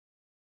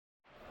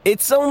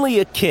It's only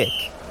a kick,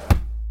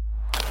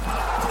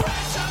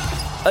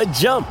 a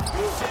jump,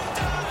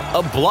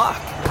 a block.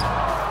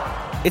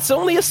 It's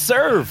only a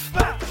serve.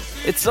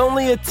 It's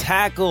only a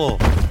tackle,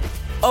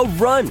 a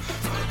run.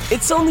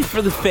 It's only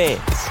for the fans.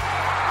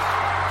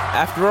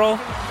 After all,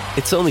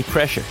 it's only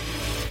pressure.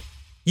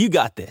 You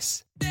got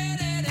this.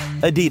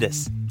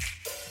 Adidas.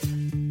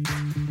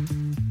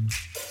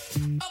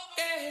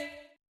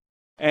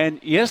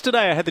 And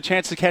yesterday I had the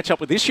chance to catch up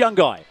with this young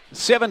guy,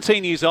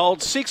 17 years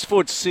old,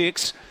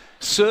 6'6",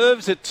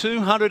 serves at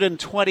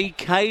 220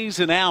 k's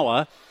an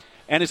hour,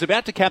 and is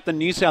about to captain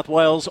New South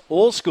Wales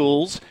All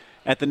Schools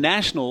at the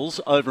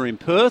Nationals over in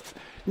Perth.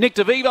 Nick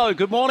DeVivo,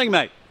 good morning,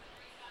 mate.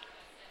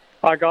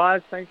 Hi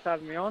guys, thanks for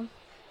having me on.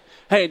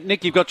 Hey,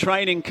 Nick, you've got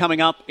training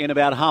coming up in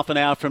about half an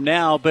hour from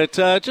now, but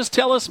just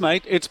tell us,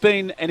 mate, it's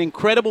been an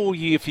incredible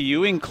year for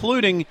you,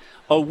 including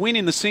a win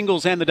in the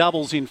singles and the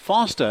doubles in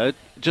Foster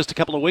just a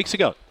couple of weeks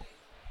ago.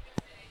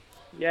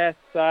 Yes,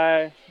 so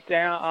I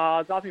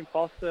was up in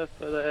Foster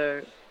for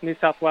the New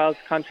South Wales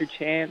Country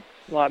Champs,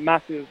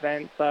 massive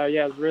event. So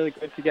yeah, it was really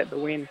good to get the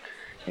win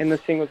in the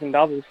singles and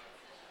doubles.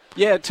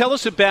 Yeah, tell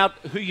us about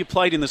who you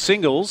played in the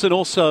singles, and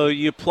also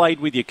you played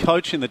with your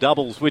coach in the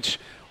doubles, which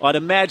I'd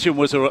imagine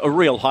was a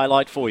real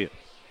highlight for you.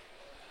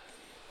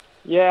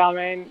 Yeah, I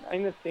mean,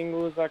 in the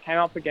singles, I came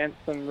up against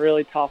some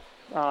really tough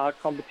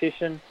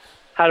competition.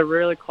 Had a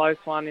really close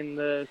one in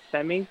the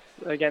semis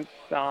against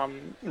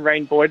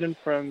Rain Boyden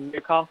from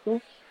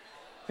Newcastle,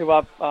 who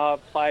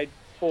I've played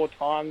 4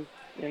 times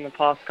in the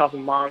past couple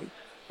of months,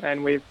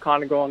 and we've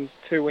kind of gone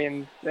 2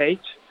 wins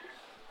each.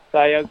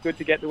 So yeah, it was good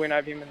to get the win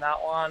over him in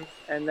that one.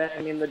 And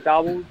then in the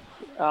doubles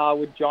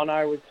with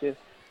Jono was just,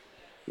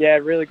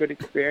 really good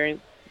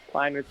experience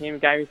playing with him.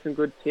 Gave me some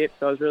good tips,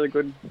 so it was really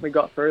good we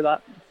got through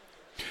that.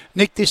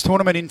 Nick, this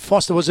tournament in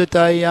Foster, was it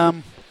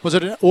an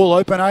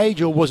all-open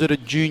age or was it a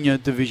junior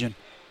division?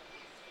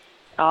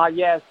 So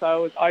it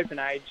was open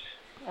age.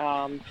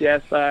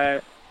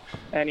 So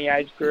any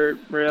age group,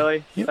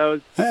 really. Yep. There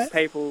was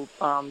people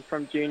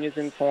from juniors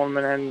in the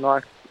tournament and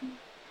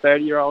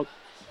 30-year-olds.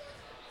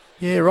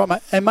 Yeah, right,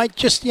 mate. And, mate,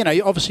 just,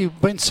 obviously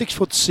being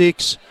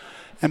 6'6"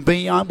 and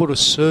being able to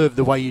serve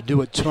the way you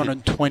do at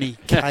 220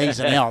 k's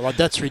an hour,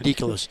 that's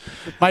ridiculous.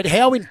 Mate,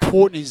 how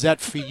important is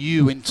that for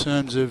you in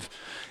terms of,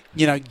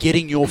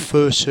 getting your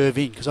first serve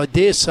in? Because I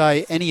dare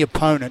say any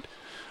opponent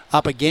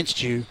up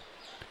against you,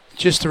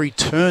 just to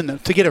return them,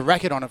 to get a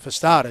racket on it for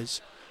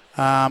starters,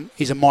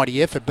 is a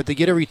mighty effort. But to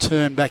get a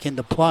return back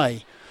into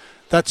play,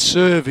 that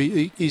serve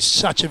is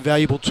such a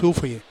valuable tool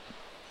for you.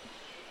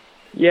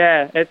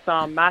 Yeah, it's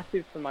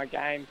massive for my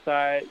game. So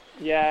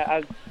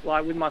as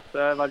with my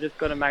serve, I just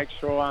got to make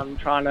sure I'm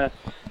trying to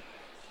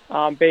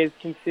be as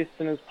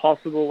consistent as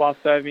possible while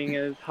serving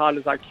as hard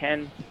as I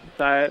can.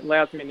 So it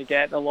allows me to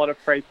get a lot of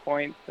free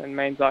points and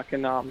means I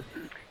can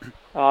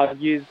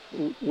use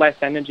less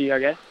energy, I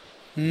guess.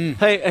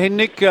 Hey,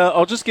 Nick,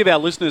 I'll just give our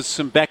listeners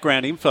some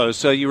background info.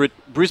 So you're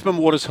at Brisbane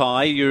Waters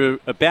High. You're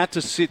about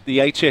to sit the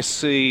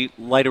HSC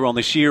later on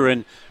this year,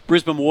 and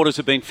Brisbane Waters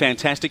have been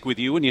fantastic with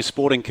you and your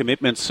sporting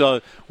commitments.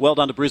 So well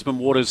done to Brisbane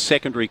Waters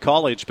Secondary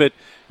College. But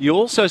you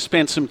also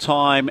spent some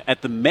time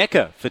at the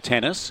Mecca for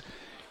tennis.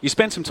 You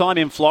spent some time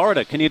in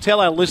Florida. Can you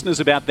tell our listeners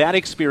about that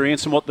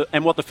experience and what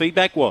the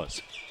feedback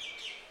was?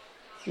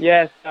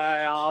 Yes,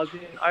 I was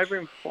over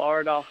in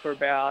Florida for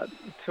about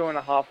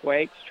 2.5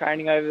 weeks,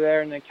 training over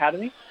there in the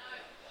academy.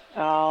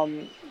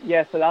 So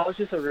that was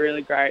just a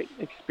really great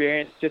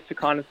experience just to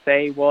kind of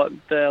see what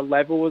the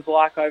level was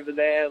like over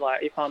there,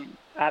 if I'm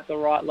at the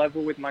right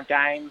level with my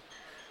game.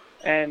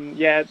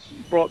 And,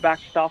 brought back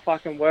stuff I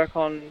can work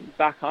on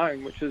back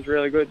home, which was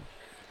really good.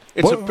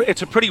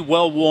 It's a pretty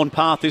well-worn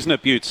path, isn't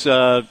it, Butts?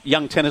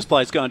 Young tennis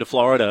players going to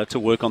Florida to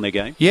work on their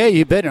game. Yeah,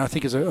 you bet. And I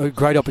think it's a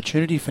great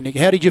opportunity for Nick.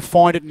 How did you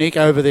find it, Nick,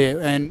 over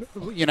there? And,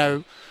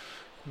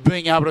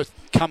 being able to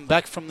come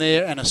back from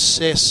there and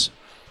assess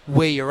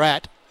where you're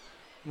at,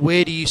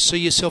 where do you see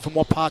yourself and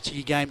what parts of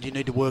your game do you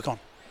need to work on?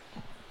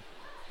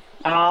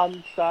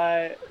 Over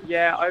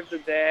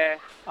there,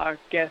 I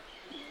guess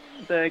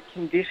the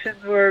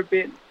conditions were a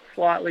bit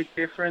slightly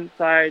different.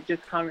 So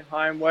just coming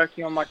home,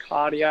 working on my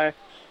cardio,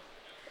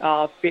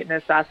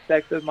 fitness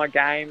aspects of my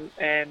game,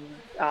 and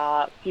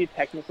a few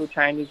technical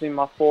changes in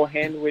my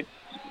forehand, which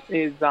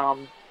is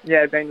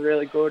been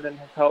really good and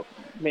has helped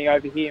me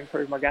over here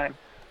improve my game.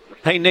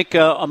 Hey, Nick,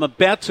 I'm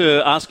about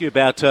to ask you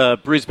about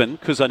Brisbane,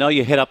 because I know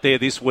you head up there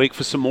this week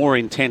for some more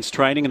intense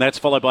training, and that's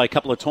followed by a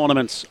couple of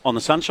tournaments on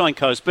the Sunshine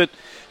Coast. But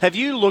have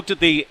you looked at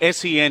the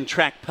SEN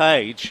track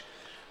page,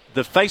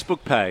 the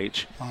Facebook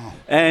page,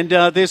 and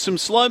there's some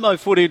slow-mo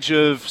footage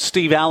of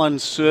Steve Allen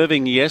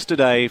serving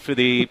yesterday for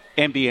the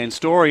NBN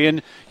story,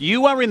 and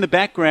you are in the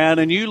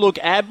background and you look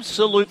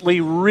absolutely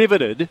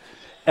riveted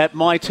at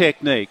my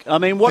technique. I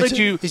mean,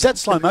 Is that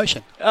slow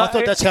motion? I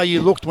thought that's how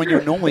you looked when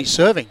you're normally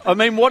serving. I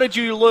mean, what did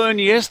you learn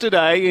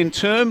yesterday in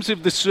terms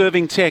of the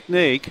serving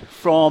technique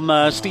from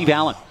Steve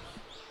Allen?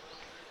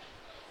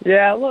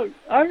 Yeah, look,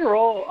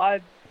 overall,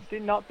 I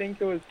did not think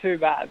it was too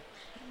bad,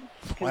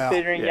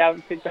 considering you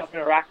haven't picked up in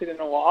a racket in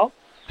a while.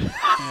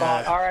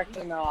 But I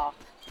reckon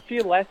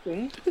few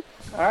lessons,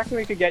 I reckon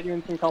we could get you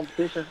in some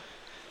competition.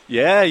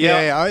 Yeah.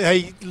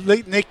 Hey,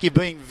 Nick, you're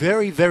being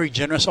very, very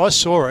generous. I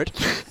saw it,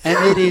 and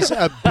it is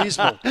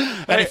abysmal.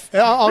 And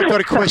I've got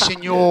to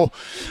question your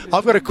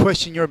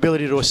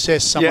ability to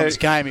assess someone's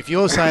game. If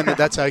you're saying that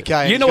that's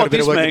okay, you know what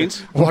this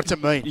means. What's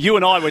it mean? You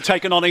and I were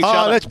taking on each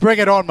other. Let's bring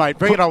it on, mate.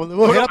 Bring it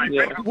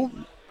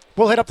on.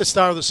 We'll head up to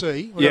Star of the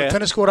Sea. We've got a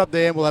tennis court up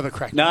there, and we'll have a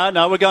crack.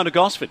 No, we're going to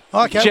Gosford.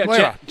 Okay,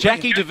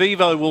 Jackie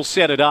DeVivo will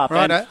set it up,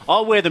 and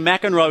I'll wear the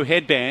McEnroe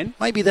headband.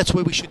 Maybe that's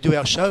where we should do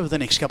our show the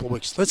next couple of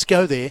weeks. Let's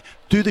go there,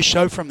 do the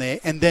show from there,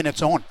 and then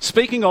it's on.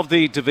 Speaking of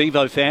the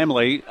DeVivo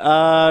family,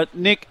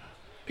 Nick,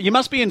 you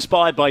must be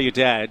inspired by your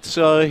dad.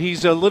 So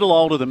he's a little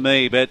older than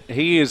me, but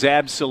he is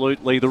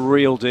absolutely the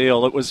real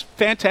deal. It was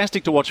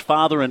fantastic to watch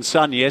father and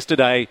son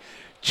yesterday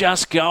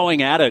just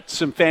going at it.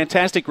 Some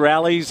fantastic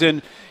rallies,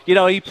 and,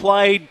 he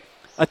played...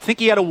 I think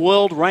he had a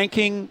world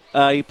ranking.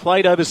 He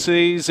played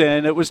overseas,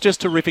 and it was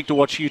just terrific to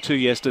watch you two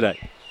yesterday.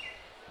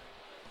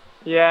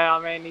 Yeah,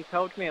 he's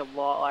helped me a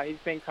lot. He's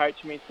been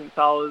coaching me since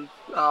I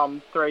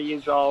was 3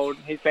 years old.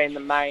 He's been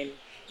the main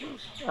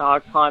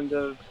kind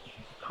of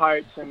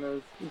coach,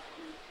 and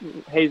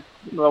he's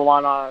the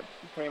one I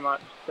pretty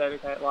much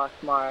dedicate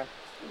my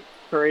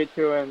career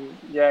to, and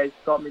he's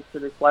got me to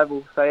this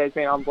level. So he's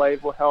been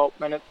unbelievable help,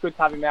 and it's good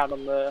to have him out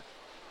on the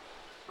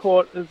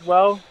court as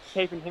well,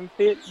 keeping him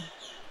fit.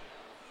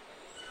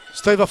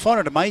 Steve, I find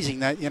it amazing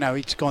that,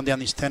 he's gone down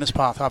this tennis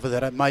path after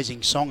that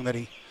amazing song that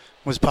he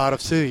was part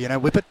of too,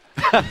 Whip It.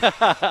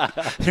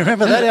 You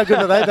remember that? How good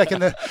were they back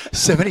in the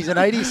 70s and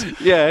 80s?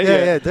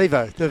 Yeah,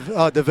 Devo.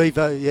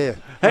 DeVivo, yeah.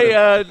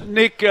 Hey,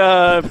 Nick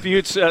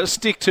Butts,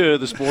 stick to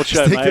the sports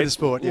show, mate. Stick to the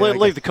sport, yeah.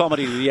 Leave the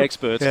comedy to the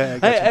experts.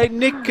 Hey,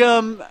 Nick,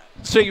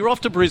 so you're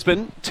off to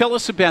Brisbane. Tell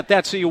us about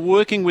that. So you're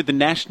working with the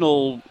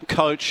national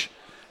coach,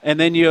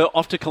 and then you're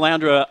off to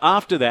Caloundra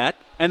after that.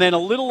 And then a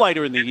little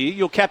later in the year,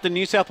 you'll captain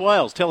New South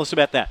Wales. Tell us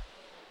about that.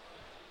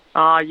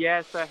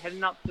 So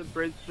heading up to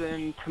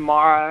Brisbane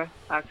tomorrow,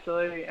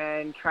 actually,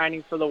 and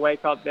training for the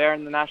week up there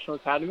in the National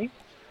Academy.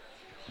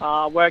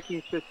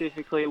 Working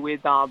specifically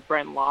with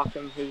Brent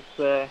Larkham, who's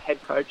the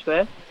head coach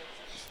there.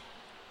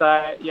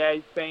 So,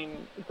 he's been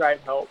great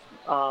help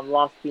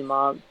last few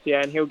months.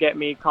 And he'll get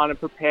me kind of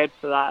prepared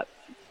for that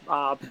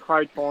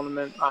pro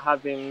tournament I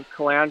have in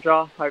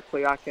Caloundra.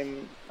 Hopefully I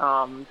can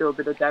do a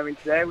bit of damage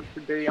there, which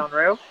would be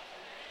unreal.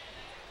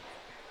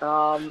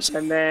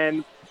 And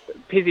then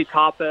Pizzy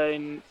Tarpa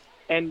in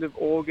end of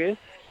August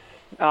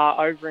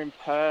over in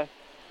Perth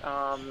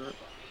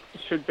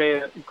should be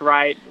a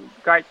great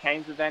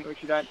teams event,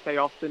 which you don't see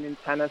often in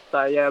tennis.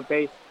 So it'll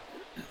be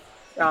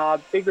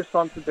big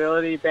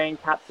responsibility being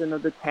captain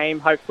of the team.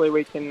 Hopefully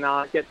we can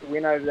get the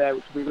win over there,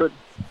 which will be good.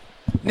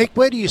 Nick,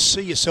 where do you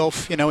see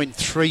yourself, in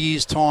 3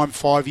 years' time,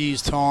 5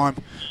 years' time,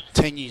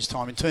 10 years'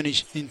 time? In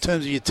terms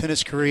of your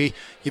tennis career,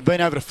 you've been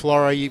over to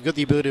Flora, you've got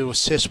the ability to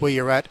assess where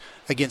you're at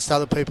against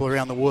other people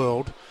around the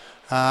world.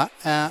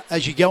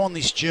 As you go on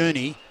this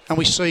journey, and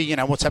we see,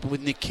 what's happened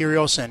with Nick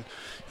Kyrgios, and,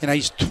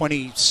 he's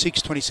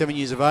 26, 27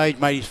 years of age,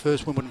 made his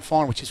first Wimbledon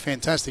final, which is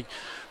fantastic.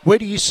 Where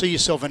do you see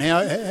yourself, and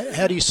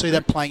how do you see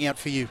that playing out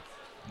for you?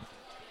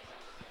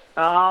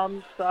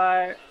 In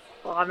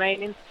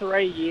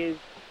 3 years,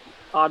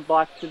 I'd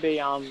like to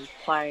be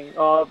playing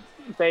or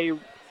be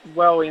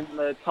well in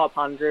the top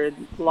 100.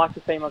 I'd like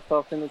to see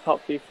myself in the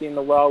top 50 in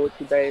the world,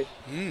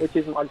 which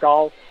is my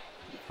goal.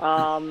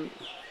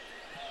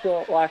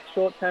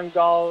 Short-term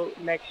goal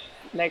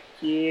next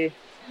year,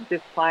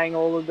 just playing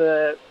all of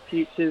the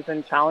futures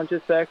and challenger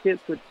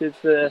circuits, which is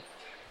the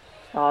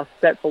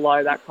step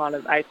below that kind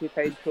of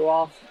ATP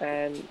tour.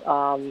 And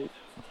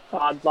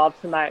I'd love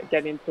to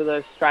get into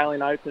the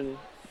Australian Open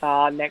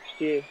next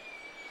year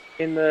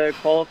in the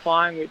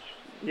qualifying, which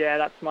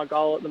that's my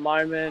goal at the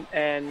moment,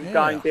 and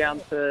going down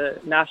to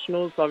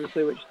nationals,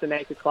 obviously, which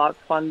Danica Clark's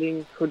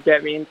funding could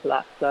get me into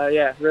that. So,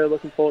 really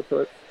looking forward to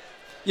it.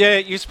 Yeah,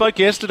 you spoke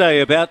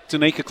yesterday about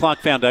Danica Clark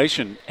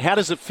Foundation. How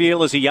does it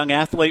feel as a young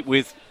athlete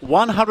with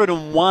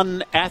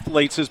 101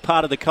 athletes as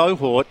part of the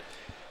cohort,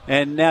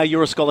 and now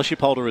you're a scholarship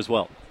holder as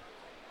well?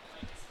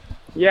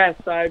 Yeah,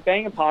 so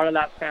being a part of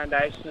that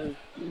foundation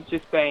has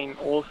just been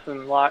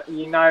awesome.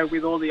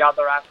 With all the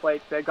other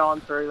athletes, they're going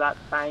through that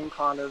same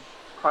kind of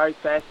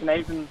process, and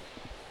even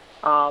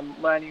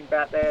learning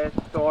about their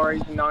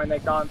stories and knowing they're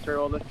going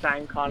through all the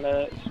same kind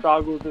of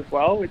struggles as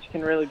well, which can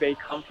really be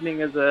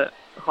comforting as a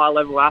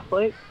high-level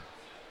athlete.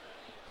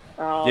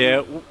 But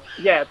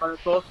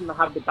it's awesome to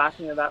have the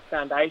backing of that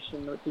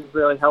foundation, which has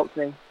really helped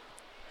me.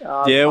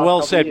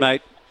 Well said,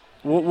 mate.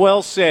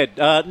 Well said.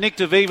 Nick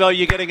DeVivo,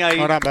 you're getting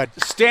a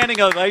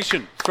standing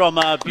ovation from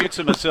Butts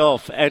and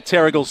myself at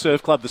Terrigal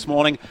Surf Club this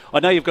morning.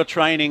 I know you've got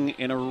training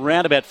in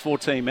around about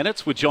 14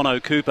 minutes with John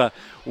O'Cooper.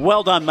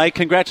 Well done, mate.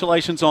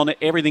 Congratulations on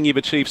everything you've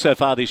achieved so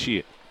far this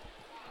year.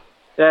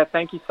 Yeah,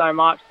 thank you so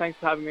much. Thanks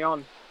for having me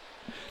on.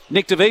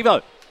 Nick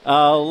DeVivo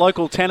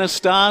local tennis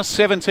star,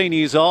 17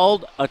 years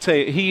old. I tell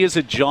you, he is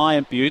a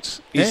giant,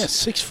 Butts. Yeah,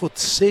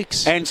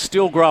 6'6", and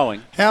still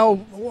growing. How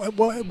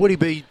what would he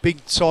be, big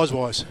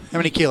size-wise? How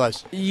many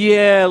kilos?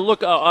 Yeah,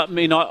 look, I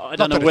mean, I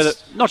don't know whether.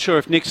 Not sure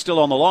if Nick's still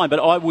on the line, but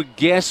I would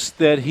guess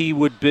that he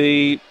would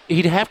be.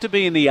 He'd have to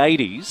be in the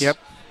 80s. Yep.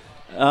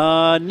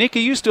 Nick, are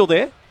you still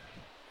there?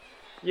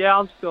 Yeah,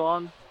 I'm still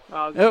on.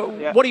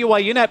 Yeah. What do you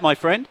weigh in at, my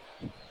friend?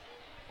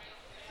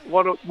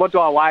 What do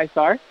I weigh?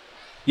 Sorry.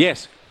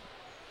 Yes.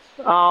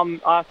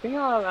 I think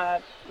I'm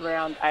at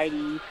around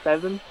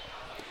 87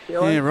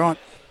 kilos. Yeah, right.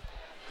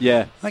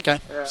 Yeah. Okay.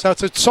 Yeah. So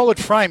it's a solid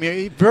frame.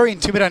 You're very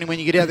intimidating when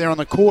you get out there on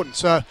the court. And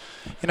so,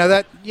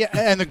 that. Yeah.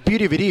 And the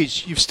beauty of it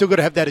is, you've still got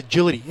to have that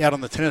agility out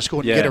on the tennis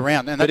court and get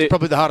around. And that's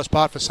probably the hardest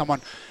part for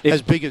someone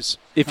as big as.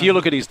 If you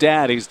look at his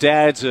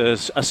dad's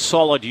a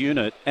solid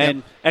unit.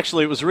 And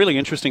actually, it was really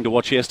interesting to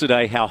watch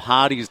yesterday how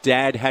hard his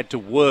dad had to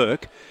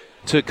work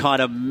to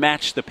kind of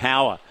match the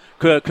power.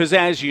 Because,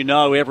 as you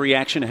know, every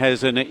action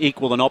has an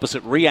equal and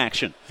opposite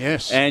reaction.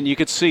 Yes. And you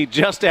could see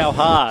just how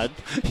hard...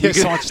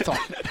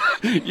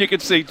 you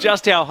could see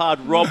just how hard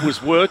Rob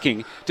was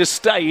working to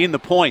stay in the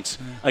points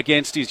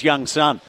against his young son.